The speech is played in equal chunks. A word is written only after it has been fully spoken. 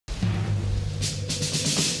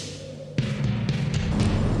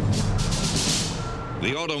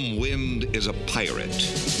The autumn wind is a pirate,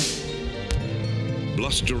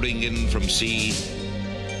 blustering in from sea.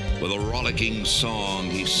 With a rollicking song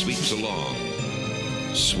he sweeps along,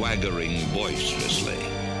 swaggering boisterously.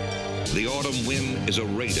 The autumn wind is a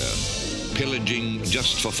raider, pillaging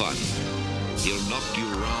just for fun. He'll knock you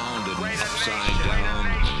round and upside down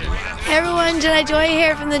and laugh. Hey everyone, Jedi Joy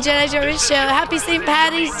here from the Jedi Joy Show. Happy St.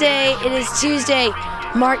 Paddy's Day. It is Tuesday,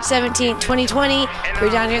 March 17, 2020. We're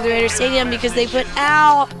down here at the Raider Stadium because they put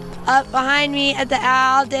Al up behind me at the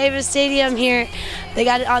Al Davis Stadium here. They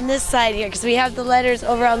got it on this side here because we have the letters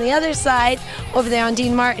over on the other side, over there on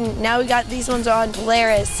Dean Martin. Now we got these ones on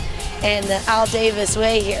Polaris and the Al Davis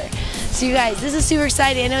way here. So you guys, this is super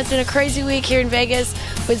exciting. I know it's been a crazy week here in Vegas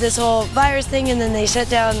with this whole virus thing, and then they shut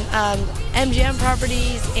down MGM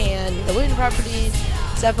properties and the Wynn properties,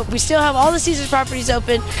 stuff, but we still have all the Caesars properties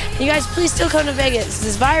open. You guys, please still come to Vegas.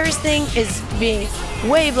 This virus thing is being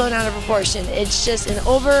way blown out of proportion. It's just an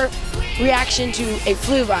overreaction to a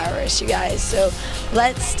flu virus, you guys. So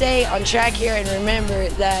let's stay on track here and remember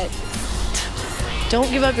that don't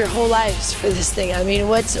give up your whole lives for this thing. I mean,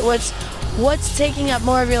 what's taking up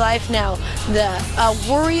more of your life now? The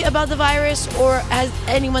worry about the virus, or has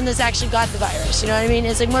anyone that's actually got the virus? You know what I mean?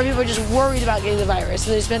 It's like more people are just worried about getting the virus.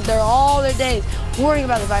 So they spent all their days worrying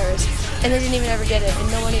about the virus, and they didn't even ever get it,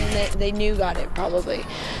 and no one even they knew got it probably.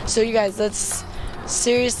 So you guys, let's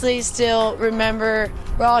seriously still remember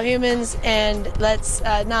we're all humans, and let's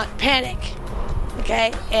not panic,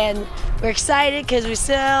 okay? And we're excited because we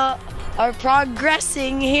still are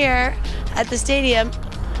progressing here at the stadium.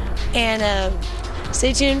 And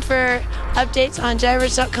stay tuned for updates on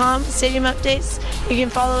JediRich.com, stadium updates. You can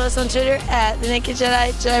follow us on Twitter at The Naked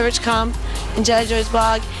Jedi, JediRich.com, and Jedi Joy's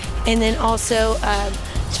blog. And then also,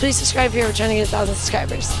 please subscribe here. We're trying to get 1,000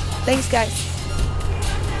 subscribers. Thanks, guys.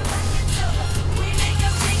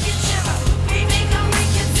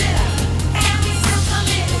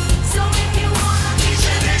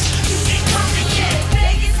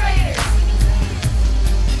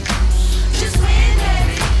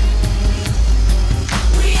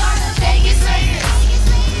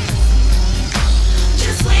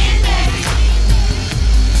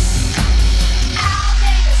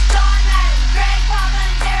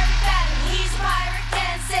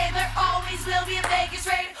 Always will.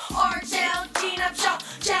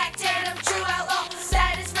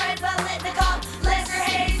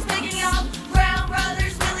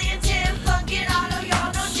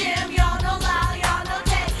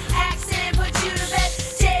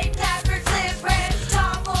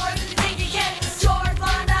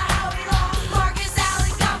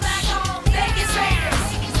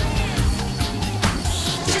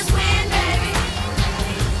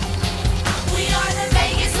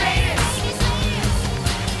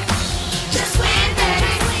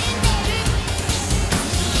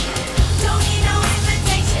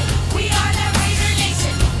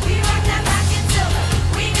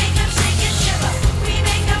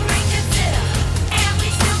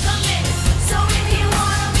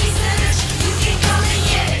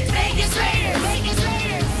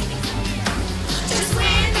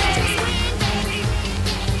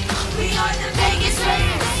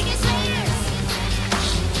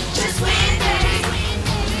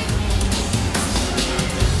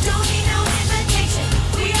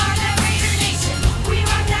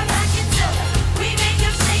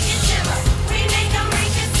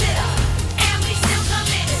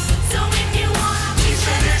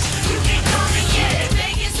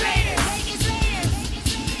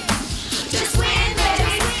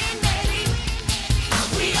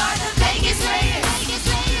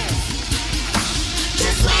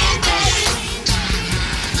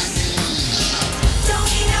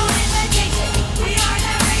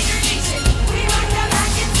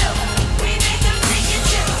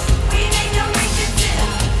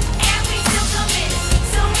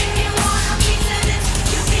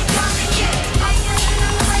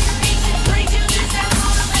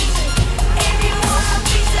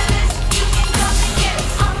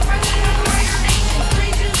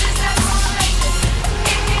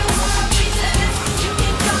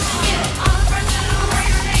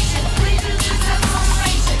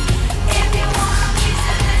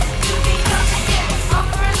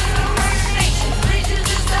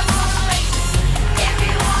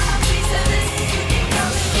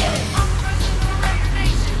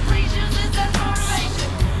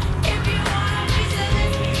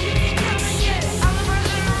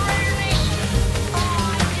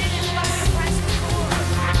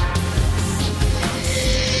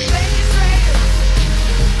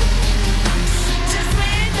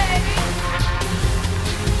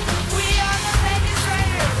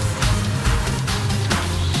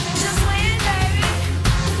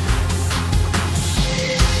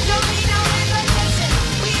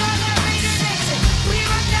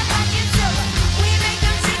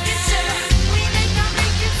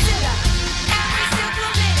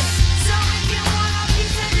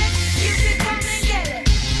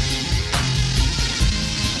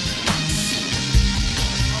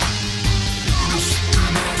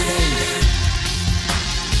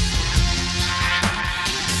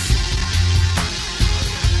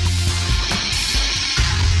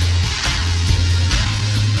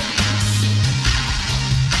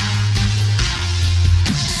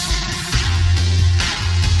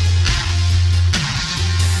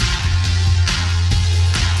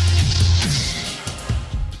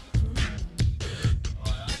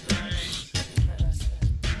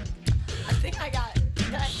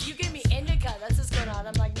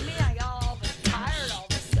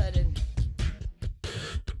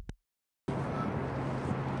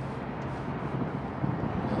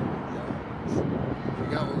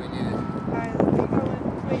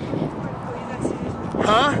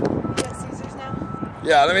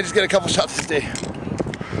 Yeah, let me just get a couple shots to Steve.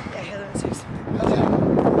 Yeah, here, let me see.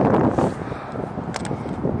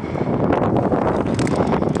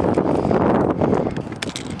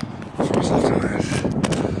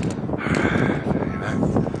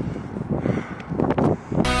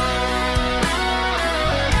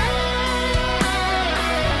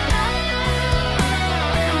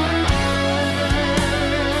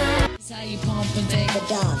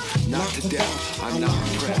 Not to death, I'm not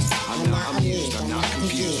impressed, I'm not amused, I'm not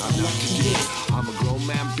confused, I'm not confused. I'm a grown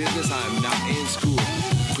man business, I'm not in school.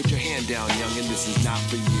 Put your hand down, youngin', this is not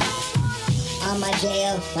for you. On my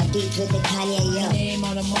J.O., my beats with the Kanye, yo. Your name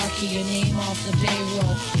on the market, your name off the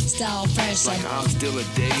payroll. Style fresh Like I'm still a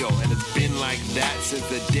Dayo, and it's been like that since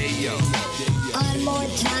the Dayo. On more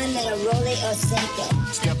time than a Rolly or Seiko.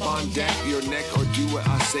 Step on deck, your neck, or do what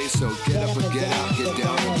I say so. Get up or get out, get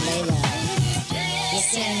down and lay low.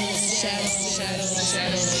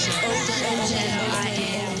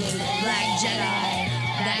 Black Jedi,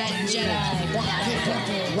 that Jedi,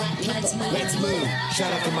 black people, let's move.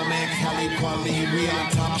 Shout out to my man Khalid Kwame, we on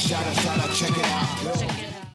top. Shout out, check it out.